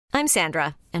I'm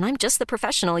Sandra, and I'm just the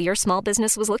professional your small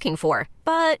business was looking for.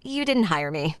 But you didn't hire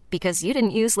me because you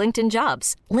didn't use LinkedIn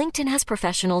Jobs. LinkedIn has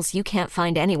professionals you can't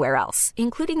find anywhere else,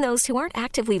 including those who aren't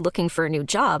actively looking for a new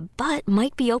job, but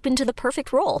might be open to the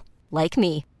perfect role, like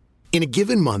me. In a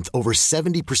given month, over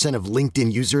 70% of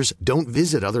LinkedIn users don't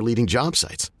visit other leading job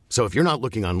sites. So if you're not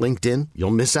looking on LinkedIn,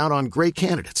 you'll miss out on great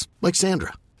candidates like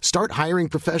Sandra. Start hiring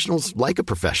professionals like a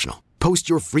professional. Post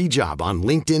your free job on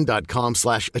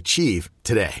linkedin.com/achieve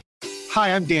today.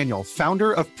 Hi, I'm Daniel,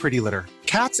 founder of Pretty Litter.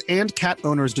 Cats and cat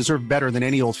owners deserve better than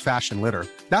any old-fashioned litter.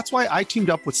 That's why I teamed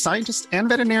up with scientists and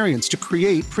veterinarians to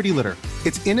create Pretty Litter.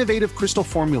 Its innovative crystal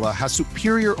formula has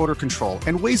superior odor control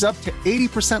and weighs up to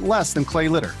 80% less than clay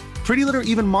litter. Pretty Litter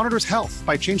even monitors health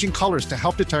by changing colors to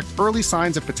help detect early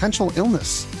signs of potential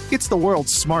illness. It's the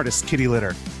world's smartest kitty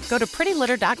litter. Go to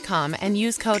prettylitter.com and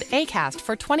use code ACAST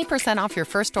for 20% off your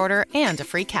first order and a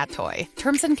free cat toy.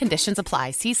 Terms and conditions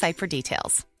apply. See site for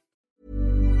details.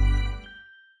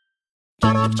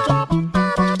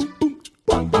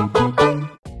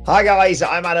 Hi guys,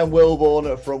 I'm Adam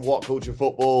Wilborn from What Culture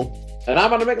Football. And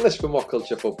I'm Adam Nicholas from What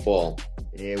Culture Football.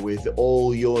 Here with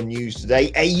all your news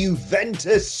today. A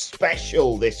Juventus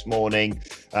special this morning,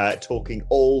 talking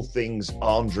all things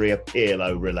Andrea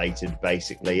Pirlo related,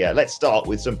 basically. Let's start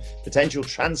with some potential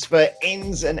transfer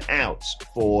ins and outs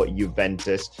for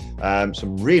Juventus.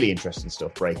 Some really interesting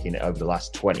stuff breaking over the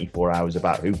last 24 hours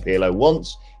about who Pirlo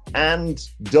wants and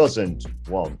doesn't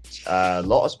want. A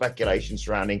lot of speculation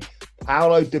surrounding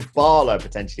Paulo Dybala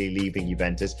potentially leaving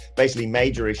Juventus. Basically,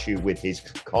 major issue with his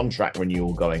contract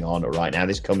renewal going on right now.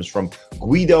 This comes from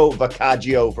Guido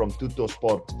Vaccaggio from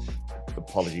Tuttosport.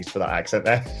 Apologies for that accent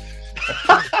there.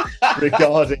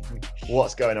 Regarding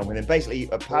what's going on with him. Basically,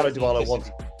 Paulo Dybala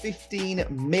wants 15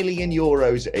 million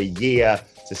euros a year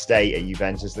to stay at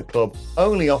Juventus. The club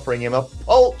only offering him a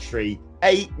paltry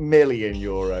 8 million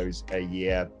euros a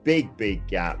year. Big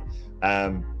gap.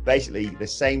 Basically, the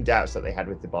same doubts that they had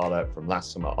with Dybala from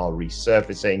last summer are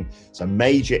resurfacing. Some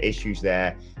major issues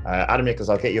there. Adam Nicholas,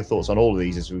 I'll get your thoughts on all of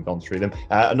these as we've gone through them.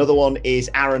 Another one is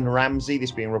Aaron Ramsey.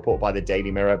 This being reported by the Daily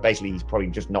Mirror. Basically, he's probably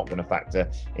just not going to factor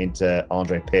into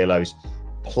Andrea Pirlo's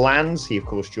plans. He, of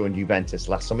course, joined Juventus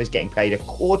last summer. He's getting paid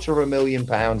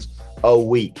 £250,000 a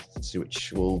week,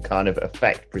 which will kind of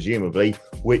affect, presumably,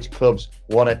 which clubs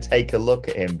want to take a look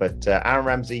at him. But Aaron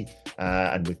Ramsey,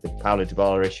 and with the Paulo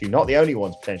Dybala issue, not the only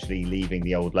ones potentially leaving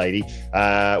the old lady.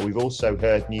 We've also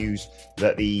heard news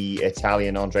that the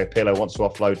Italian Andrea Pirlo wants to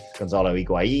offload Gonzalo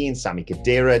Higuain, Sami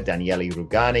Khedira, Daniele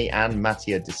Rugani, and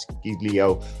Mattia De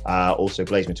Sciglio. Also,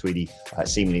 Blaise Matuidi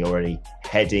seemingly already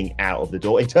heading out of the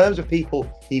door. In terms of people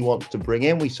he wants to bring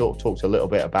in, we sort of talked a little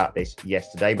bit about this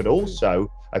yesterday, but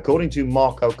also, according to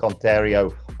Marco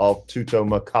Conterio of Tutto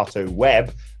Mercato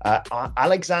Web,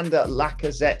 Alexander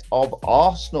Lacazette of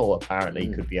Arsenal apparently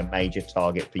could be a major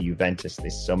target for Juventus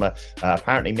this summer.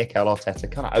 Apparently, Mikel Arteta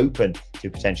kind of open to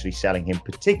potentially selling him,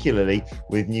 particularly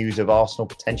with news of Arsenal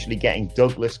potentially getting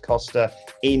Douglas Costa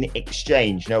in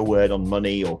exchange. No word on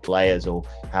money or players or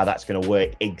how that's going to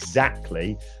work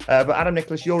exactly. But Adam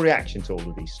Nicholas, your reaction to all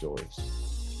of these stories?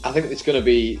 I think this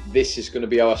is going to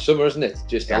be our summer, isn't it?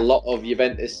 Just a lot of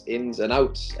Juventus ins and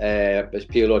outs as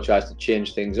Pirlo tries to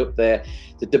change things up there.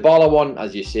 The Dybala one,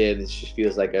 as you say, this just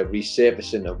feels like a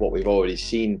resurfacing of what we've already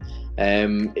seen.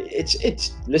 It's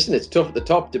tough at the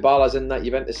top. Dybala's in that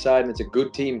Juventus side, and it's a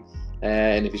good team.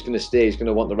 And if he's going to stay, he's going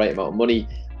to want the right amount of money.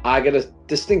 I get a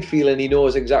distinct feeling he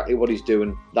knows exactly what he's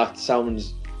doing. That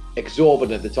sounds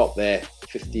exorbitant at the top there.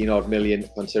 15 odd million,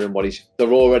 considering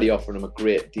they're already offering him a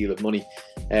great deal of money.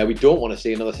 We don't want to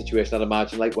see another situation, I'd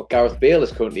imagine, like what Gareth Bale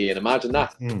is currently in. Imagine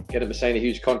that. Get him to sign a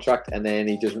huge contract and then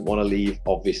he doesn't want to leave,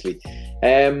 obviously.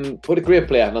 But a great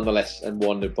player nonetheless, and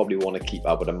one they'd probably want to keep,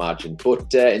 I would imagine.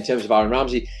 But in terms of Aaron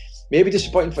Ramsey, maybe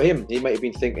disappointing for him. He might have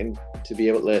been thinking to be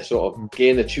able to sort of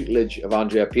gain the tutelage of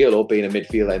Andrea Pirlo, being a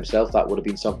midfielder himself. That would have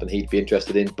been something he'd be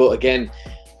interested in. But again,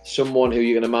 someone who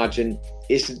you can imagine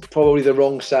is probably the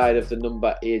wrong side of the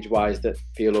number age-wise that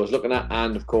Pirlo is looking at,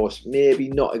 and of course maybe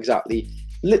not exactly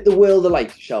lit the world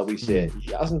alight, shall we say.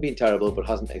 He hasn't been terrible, but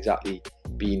hasn't exactly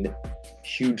been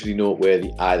hugely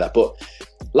noteworthy either. But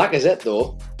Lacazette,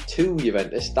 though, to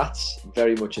Juventus, that's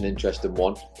very much an interesting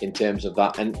one in terms of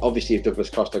that. And obviously if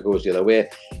Douglas Costa goes the other way,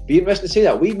 be interesting to see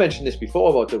that. We've mentioned this before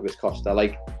about Douglas Costa,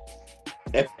 like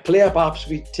a player perhaps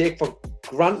we take for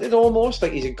granted almost.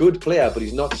 Like, he's a good player, but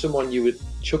he's not someone you would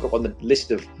chuck up on the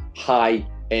list of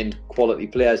high-end quality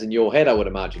players in your head, I would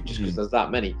imagine, just because there's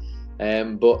that many.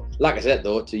 But like I said,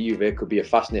 though, to Juve, could be a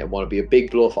fascinating one. It'd be a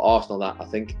big blow for Arsenal, that, I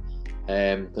think,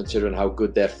 considering how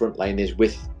good their front line is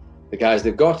with the guys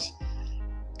they've got.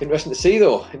 Interesting to see,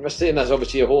 though. Interesting. There's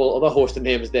obviously a whole other host of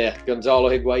names there. Gonzalo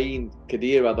Higuain,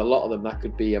 Khedira, a lot of them. That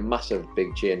could be a massive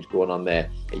big change going on there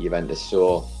at Juventus.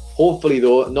 So hopefully,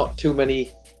 though, not too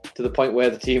many to the point where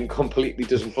the team completely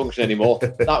doesn't function anymore.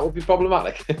 That would be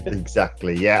problematic.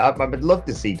 Exactly. Yeah, I would love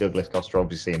to see Douglas Costa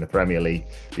obviously in the Premier League.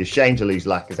 It's a shame to lose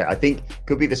Lacazette. I think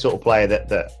could be the sort of player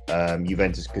that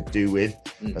Juventus could do with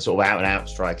a sort of out-and-out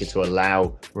striker to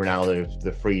allow Ronaldo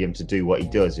the freedom to do what he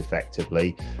does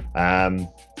effectively.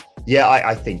 Yeah,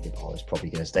 I think Dybala's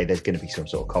probably going to stay. There's going to be some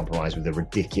sort of compromise with a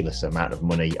ridiculous amount of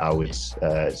money, I would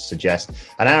suggest.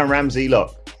 And Aaron Ramsey,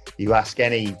 look, you ask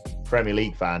any Premier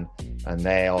League fan, and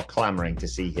they are clamouring to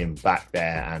see him back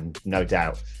there. And no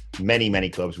doubt, many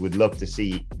clubs would love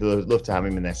to have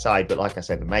him in their side. But like I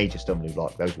said, the major stumbling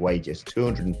block, those wages,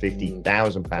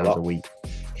 £250,000 a week.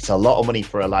 It's a lot of money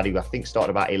for a lad who I think started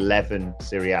about 11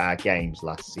 Serie A games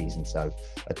last season. So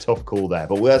a tough call there.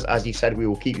 But as you said, we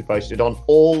will keep you posted on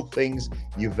all things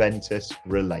Juventus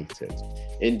related.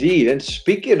 Indeed. And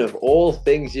speaking of all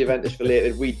things Juventus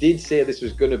related, we did say this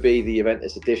was going to be the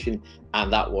Juventus edition,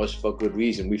 and that was for good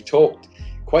reason. We've talked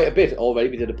quite a bit already.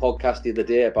 We did a podcast the other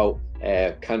day about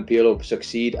can Pirlo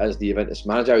succeed as the Juventus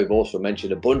manager. We've also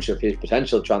mentioned a bunch of his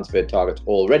potential transfer targets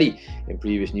already in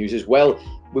previous news as well.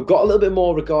 We've got a little bit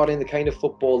more regarding the kind of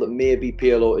football that maybe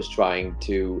Pirlo is trying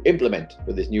to implement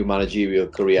with his new managerial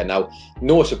career. Now,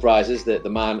 no surprises that the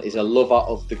man is a lover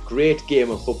of the great game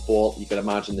of football. You can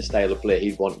imagine the style of play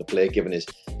he'd want to play given his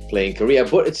playing career.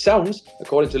 But it sounds,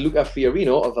 according to Luca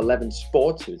Fiorino of 11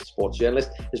 Sports, who's a sports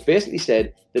journalist, has basically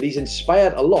said that he's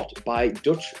inspired a lot by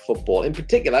Dutch football. In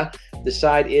particular, the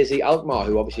side AZ Alkmaar,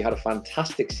 who obviously had a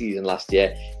fantastic season last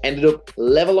year, ended up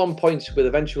level on points with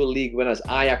eventual league winners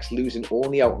Ajax, losing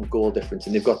only out on goal difference.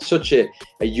 And they've got such a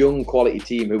young quality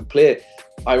team who play,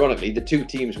 ironically, the two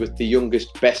teams with the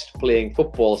youngest, best playing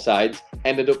football sides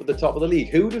ended up at the top of the league.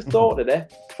 Who would have thought it, eh?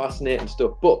 Fascinating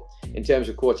stuff. But in terms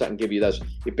of quotes I can give you,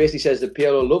 he basically says that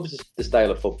Pirlo loves the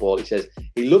style of football. He says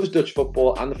he loves Dutch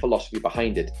football and the philosophy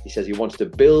behind it. He says he wants to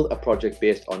build a project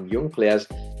based on young players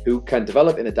who can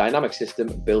develop in a dynamic system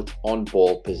built on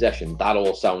ball possession. That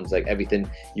all sounds like everything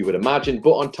you would imagine.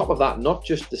 But on top of that, not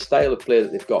just the style of play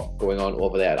that they've got going on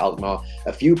over there at Alkmaar,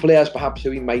 a few players perhaps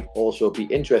who he might also be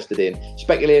interested in.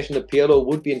 Speculation that Pirlo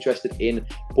would be interested in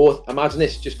both, imagine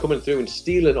this, just coming through and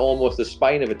stealing almost the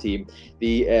spine of a team,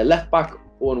 the left-back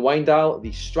Owen Wijndal,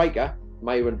 the striker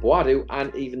Myron Boadu,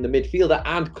 and even the midfielder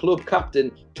and club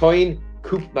captain Toyin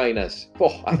Koopmeiners.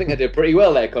 Oh, I think I did pretty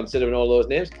well there considering all those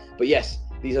names. But yes,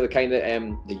 these are the kind of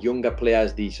the younger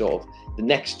players, the sort of the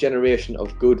next generation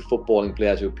of good footballing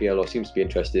players who Pirlo seems to be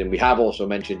interested in. We have also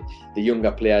mentioned the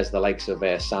younger players, the likes of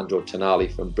Sandro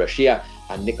Tonali from Brescia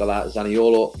and Nicola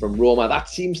Zaniolo from Roma. That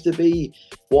seems to be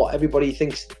what everybody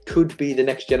thinks could be the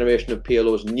next generation of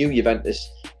Pirlo's new Juventus.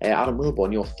 Adam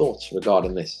Wilborn, your thoughts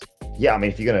regarding this? Yeah, I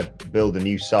mean, if you're going to build a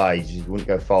new side, you wouldn't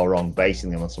go far wrong basing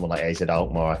them on someone like AZ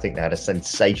Alkmaar. I think they had a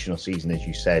sensational season, as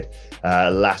you said,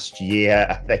 last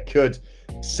year. They could,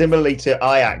 similarly to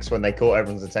Ajax when they caught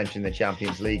everyone's attention in the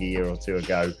Champions League a year or two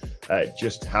ago,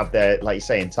 just have their, like you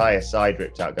say, entire side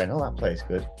ripped out going, oh, that player's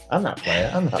good, and that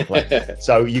player, and that player.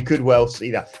 So you could well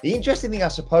see that. The interesting thing, I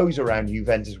suppose, around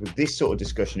Juventus with this sort of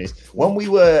discussion is when we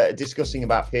were discussing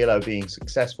about Pirlo being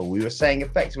successful, we were saying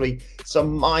effectively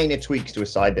some minor tweaks to a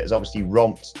side that has obviously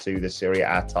romped to the Serie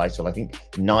A title. I think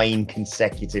 9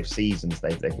 consecutive seasons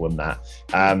they've won that.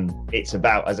 It's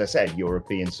about, as I said,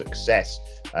 European success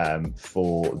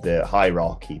for the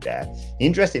hierarchy there. The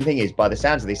interesting thing is, by the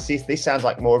sounds of this sounds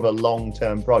like more of a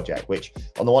long-term project, which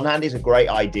on the one hand is a great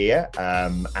idea,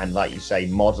 and like you say,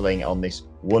 modelling on this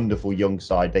wonderful young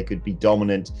side, they could be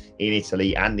dominant in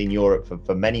Italy and in Europe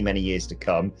for many years to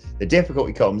come. The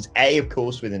difficulty comes, of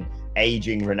course, with an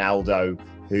aging Ronaldo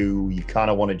who you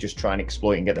kind of want to just try and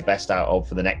exploit and get the best out of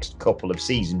for the next couple of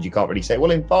seasons. You can't really say,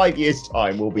 well, in 5 years'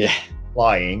 time we'll be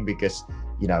flying, because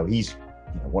he's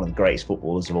one of the greatest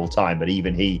footballers of all time, but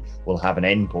even he will have an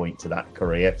end point to that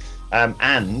career.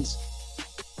 And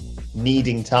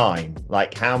needing time.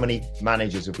 Like, how many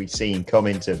managers have we seen come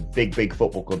into big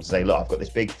football clubs and say, look, I've got this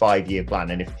big 5-year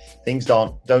plan, and if things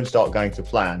don't start going to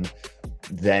plan,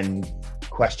 then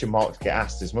question marks get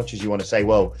asked. As much as you want to say,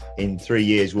 well, in 3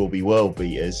 years we'll be world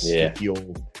beaters, if you're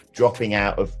dropping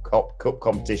out of cup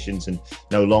competitions and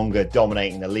no longer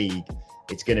dominating the league,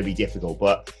 it's going to be difficult.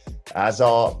 But as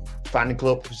our fan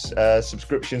club's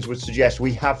subscriptions would suggest,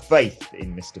 we have faith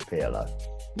in Mr. Pirlo.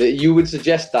 You would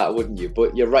suggest that, wouldn't you?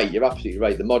 But you're right. You're absolutely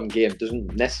right. The modern game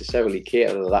doesn't necessarily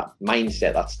cater to that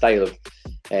mindset, that style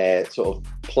sort of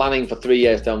planning for 3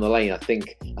 years down the line, I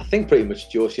think pretty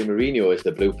much Jose Mourinho is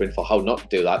the blueprint for how not to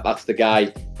do that. That's the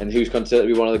guy, and who's considered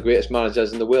to be one of the greatest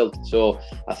managers in the world. So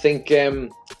I think,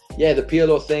 the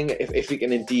Pirlo thing, if we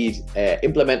can indeed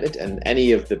implement it, and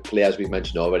any of the players we've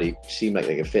mentioned already seem like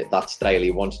they can fit that style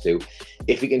he wants to,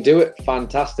 if we can do it,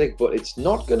 fantastic. But it's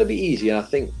not going to be easy, and I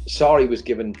think Sarri was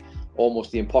given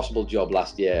almost the impossible job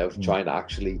last year of trying to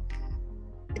actually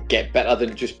get better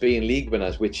than just being league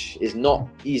winners, which is not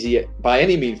easy by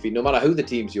any means feat, no matter who the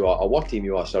teams you are or what team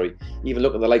you are. Sorry, even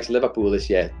look at the likes of Liverpool this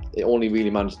year, it only really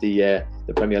managed the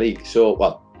Premier League. So,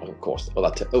 well, of course,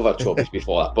 other trophies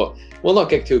before that, but we'll not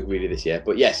get too greedy this year.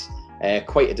 But yes,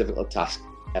 quite a difficult task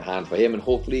at hand for him, and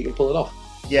hopefully he can pull it off.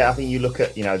 Yeah, I think you look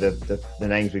at the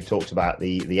names we've talked about,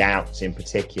 the outs in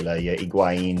particular, your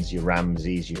Higuains, your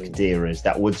Ramseys, your Khediras,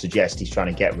 that would suggest he's trying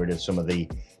to get rid of some of the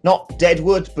not dead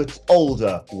wood but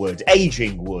older wood,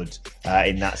 aging wood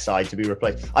in that side to be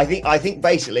replaced. I think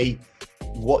basically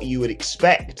what you would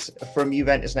expect from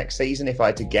Juventus next season, if I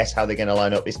had to guess how they're going to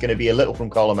line up, is going to be a little from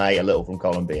column A, a little from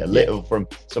column B, a little from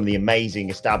some of the amazing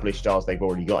established stars they've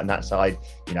already got in that side.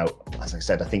 As I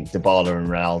said, I think Dybala and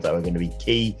Ronaldo are going to be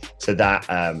key to that.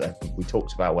 We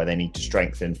talked about where they need to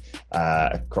strengthen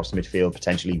across the midfield,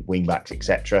 potentially wing backs,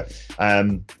 etc.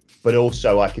 But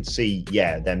also I could see,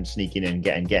 them sneaking in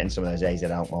and getting some of those AZ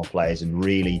Alkmaar players and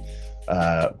really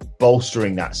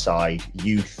bolstering that side,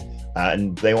 youth,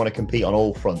 and they want to compete on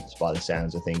all fronts by the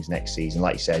sounds of things next season.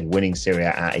 Like you said, winning Serie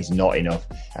A is not enough,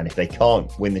 and if they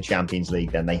can't win the Champions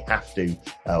League, then they have to,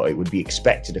 it would be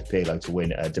expected of Pirlo to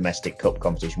win a domestic cup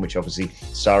competition, which obviously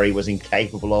Sarri was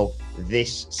incapable of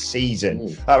this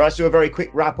season. Right, so a very quick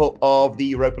wrap up of the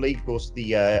Europa League. Of course,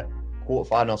 the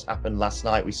quarterfinals happened last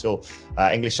night. We saw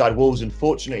English side Wolves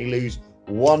unfortunately lose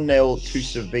 1-0 to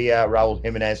Sevilla. Raul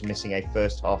Jimenez missing a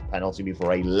first half penalty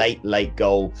before a late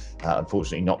goal.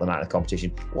 Unfortunately knocked them out of the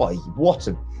competition. I was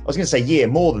going to say year,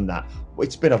 more than that.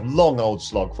 It's been a long old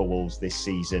slog for Wolves this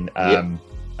season.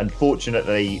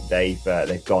 Unfortunately,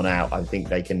 they've gone out. I think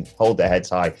they can hold their heads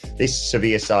high. This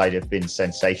Sevilla side have been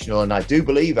sensational, and I do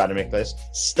believe, Adam Nicholas,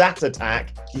 Stat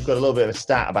Attack, you've got a little bit of a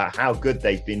stat about how good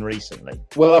they've been recently.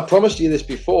 Well, I promised you this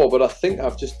before, but I think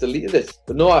I've just deleted it.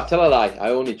 But no, I tell a lie. I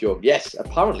only joke. Yes,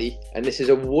 apparently, and this is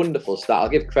a wonderful stat. I'll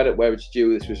give credit where it's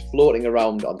due. This was floating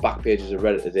around on back pages of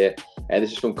Reddit today.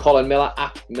 This is from Colin Miller,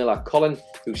 at Miller Colin,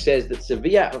 who says that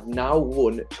Sevilla have now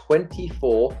won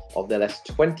 24 of their last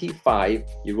 25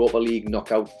 Europa League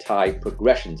knockout tie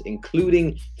progressions,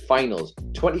 including finals.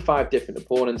 25 different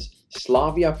opponents.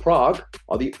 Slavia Prague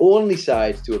are the only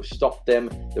side to have stopped them.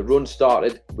 The run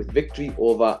started with victory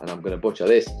over, and I'm going to butcher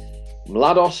this,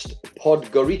 Mladost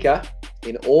Podgorica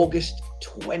in August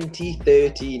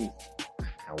 2013.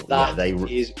 That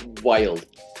is wild.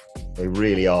 They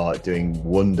really are doing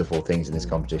wonderful things in this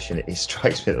competition. It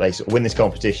strikes me that they sort of win this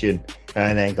competition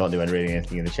and then can't do really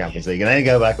anything in the Champions League, and then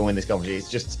go back and win this competition.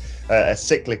 It's just a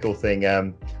cyclical thing.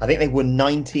 I think they've won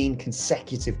 19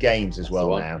 consecutive games as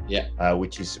well now,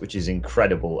 which is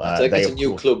incredible. I think it's a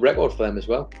new club record for them as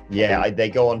well. Yeah, they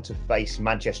go on to face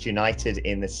Manchester United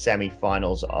in the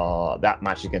semi-finals. That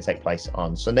match is going to take place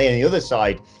on Sunday. On the other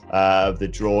side of the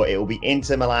draw, it will be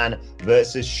Inter Milan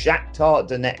versus Shakhtar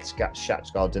Donetsk.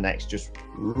 Shakhtar Donetsk just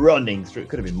running through, it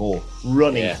could have been more,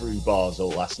 through Basel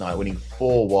last night, winning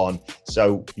 4-1.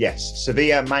 So yes,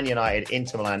 Sevilla, Man United,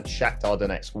 Inter Milan, Shakhtar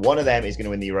Donetsk. One of them is going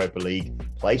to win the Europa League.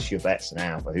 Place your bets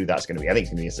now for who that's going to be. I think it's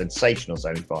going to be a sensational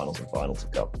semi-finals and finals to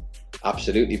come.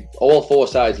 Absolutely. All four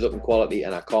sides looking quality,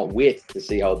 and I can't wait to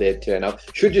see how they turn out.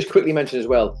 Should just quickly mention as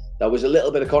well, there was a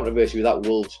little bit of controversy with that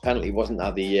Wolves penalty, wasn't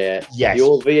there? The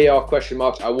old VAR question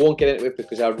marks. I won't get into it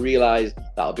because I realise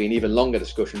that'll be an even longer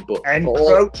discussion. But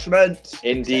encroachment.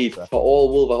 Indeed. For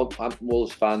all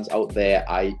Wolves fans out there,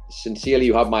 I sincerely,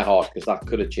 you have my heart, because that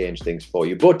could have changed things for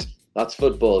you. But that's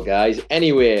football, guys.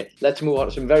 Anyway, let's move on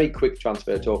to some very quick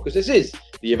transfer talk, because this is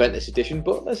the Juventus edition,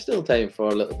 but there's still time for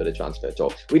a little bit of transfer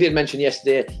talk. We did mention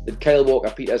yesterday that Kyle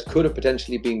Walker-Peters could have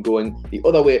potentially been going the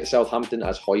other way to Southampton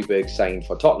as Højbjerg signed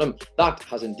for Tottenham. That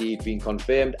has indeed been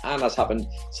confirmed, and has happened.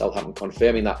 Southampton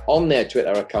confirming that on their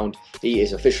Twitter account. He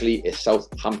is officially a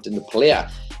Southampton player.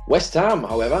 West Ham,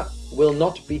 however, will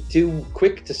not be too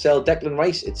quick to sell Declan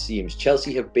Rice, it seems.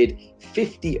 Chelsea have bid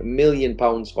 £50 million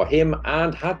for him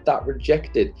and had that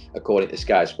rejected, according to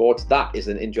Sky Sports. That is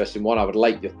an interesting one. I would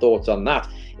like your thoughts on that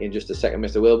in just a second,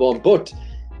 Mr. Wilborn. But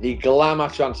the glamour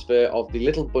transfer of the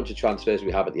little bunch of transfers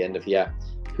we have at the end of here,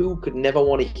 who could never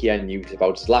want to hear news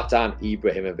about Zlatan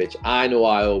Ibrahimovic? I know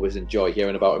I always enjoy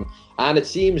hearing about him. And it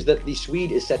seems that the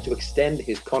Swede is set to extend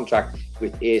his contract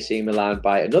with AC Milan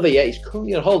by another year. He's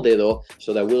currently on holiday though,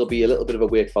 so there will be a little bit of a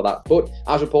wait for that. But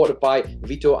as reported by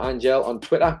Vito Angel on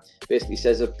Twitter, basically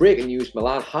says that breaking news,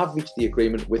 Milan have reached the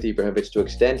agreement with Ibrahimovic to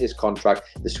extend his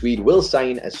contract. The Swede will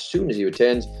sign as soon as he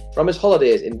returns from his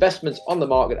holidays. Investments on the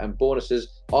market and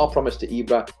bonuses are promised to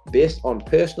Ibra based on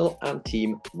personal and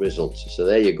team results. So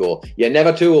there you go. You're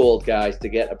never too old, guys, to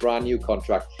get a brand new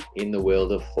contract in the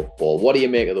world of football. What do you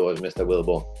make of those, Mr.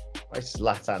 Wilborn? Most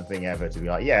Zlatan thing ever to be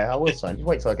like, yeah, I will sign. Just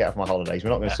wait till I get off my holidays. We're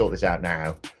not going to sort this out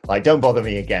now. Like, don't bother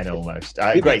me again, almost.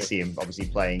 Great to see him,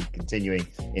 obviously, continuing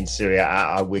in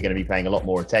Syria. We're going to be paying a lot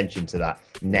more attention to that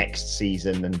next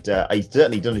season. And he's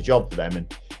certainly done a job for them.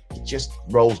 And it just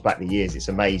rolls back the years. It's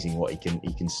amazing what he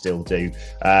can still do.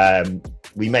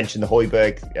 We mentioned the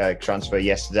Højbjerg transfer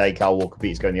yesterday. Kyle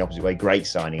Walker-Peters going the opposite way. Great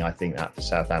signing, I think, that for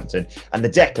Southampton. And the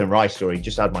Declan Rice story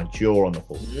just had my jaw on the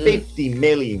floor. 50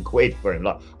 million quid for him.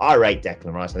 Like, I rate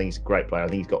Declan Rice. I think he's a great player. I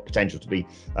think he's got potential to be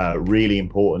really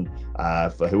important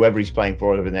for whoever he's playing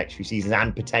for over the next few seasons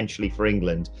and potentially for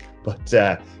England. But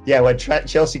when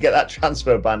Chelsea get that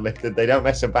transfer ban lifted, they don't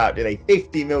mess about, do they?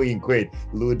 50 million quid.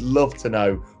 Would love to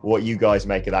know what you guys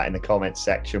make of that in the comments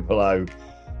section below.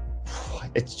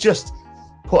 It's just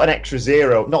put an extra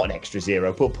zero, not an extra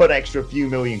zero, but put an extra few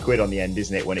million quid on the end,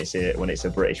 isn't it, when it's a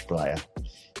British player?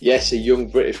 Yes, a young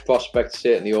British prospect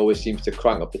certainly always seems to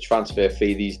crank up the transfer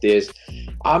fee these days.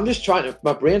 My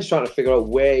brain's trying to figure out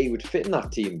where he would fit in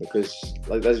that team, because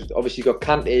there's obviously you've got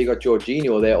Kante, you've got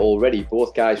Jorginho there already,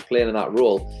 both guys playing in that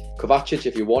role. Kovacic,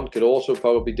 if you want, could also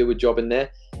probably do a job in there.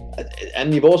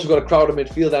 And you've also got a crowded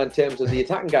midfielder in terms of the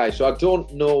attacking guys, so I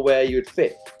don't know where you would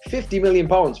fit. £50 million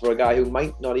for a guy who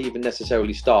might not even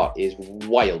necessarily start is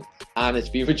wild, and it's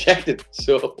been rejected.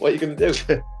 So what are you going to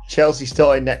do? Chelsea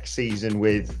starting next season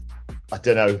with, I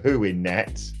don't know who in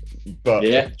net, but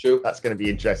yeah, true. That's going to be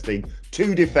interesting.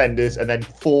 2 defenders and then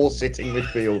 4 sitting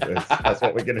midfielders. That's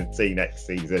what we're going to see next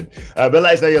season. But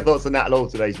let us know your thoughts on that and all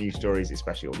today's news stories,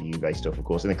 especially all the Juve stuff, of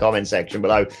course, in the comment section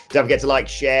below. Don't forget to like,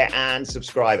 share and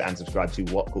subscribe to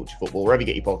What Culture Football, wherever you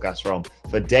get your podcasts from,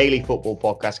 for daily football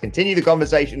podcasts. Continue the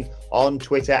conversation on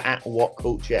Twitter at What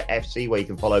Culture FC, where you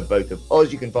can follow both of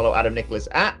us. You can follow Adam Nicholas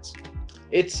at...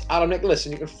 It's Adam Nicholas,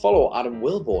 and you can follow Adam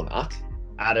Wilborn at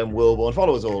Adam Wilborn.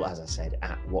 Follow us all, as I said,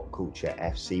 at What Culture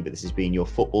FC. But this has been your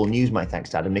football news. My thanks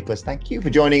to Adam Nicholas. Thank you for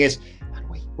joining us, and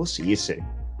we will see you soon.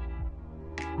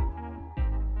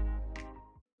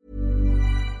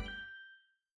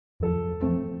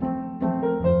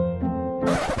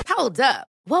 Hold up.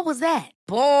 What was that?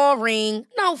 Boring.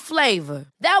 No flavor.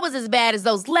 That was as bad as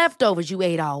those leftovers you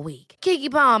ate all week.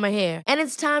 Keke Palmer here, and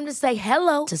it's time to say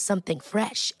hello to something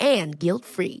fresh and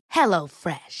guilt-free. Hello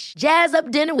Fresh. Jazz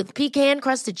up dinner with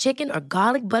pecan-crusted chicken or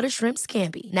garlic butter shrimp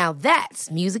scampi. Now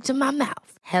that's music to my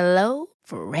mouth. Hello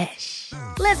Fresh.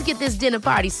 Let's get this dinner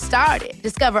party started.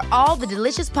 Discover all the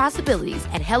delicious possibilities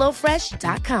at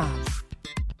HelloFresh.com.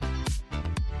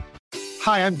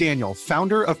 Hi, I'm Daniel,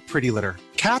 founder of Pretty Litter.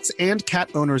 Cats and cat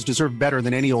owners deserve better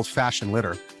than any old-fashioned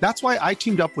litter. That's why I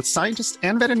teamed up with scientists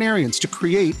and veterinarians to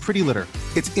create Pretty Litter.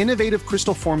 Its innovative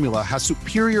crystal formula has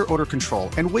superior odor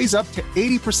control and weighs up to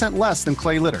 80% less than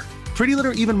clay litter. Pretty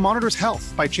Litter even monitors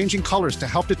health by changing colors to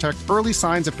help detect early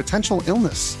signs of potential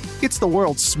illness. It's the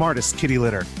world's smartest kitty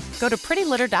litter. Go to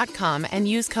prettylitter.com and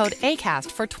use code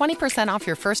ACAST for 20% off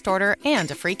your first order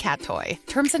and a free cat toy.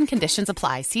 Terms and conditions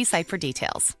apply. See site for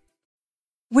details.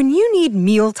 When you need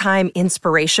mealtime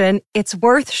inspiration, it's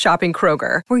worth shopping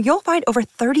Kroger, where you'll find over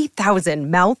 30,000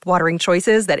 mouth-watering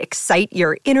choices that excite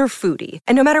your inner foodie.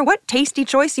 And no matter what tasty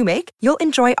choice you make, you'll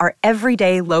enjoy our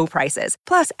everyday low prices,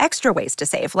 plus extra ways to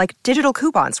save, like digital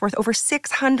coupons worth over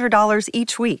 $600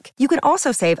 each week. You can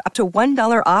also save up to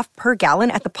 $1 off per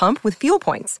gallon at the pump with fuel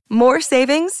points. More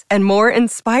savings and more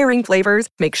inspiring flavors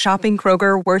make shopping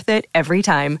Kroger worth it every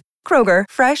time. Kroger,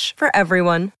 fresh for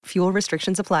everyone. Fuel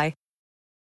restrictions apply.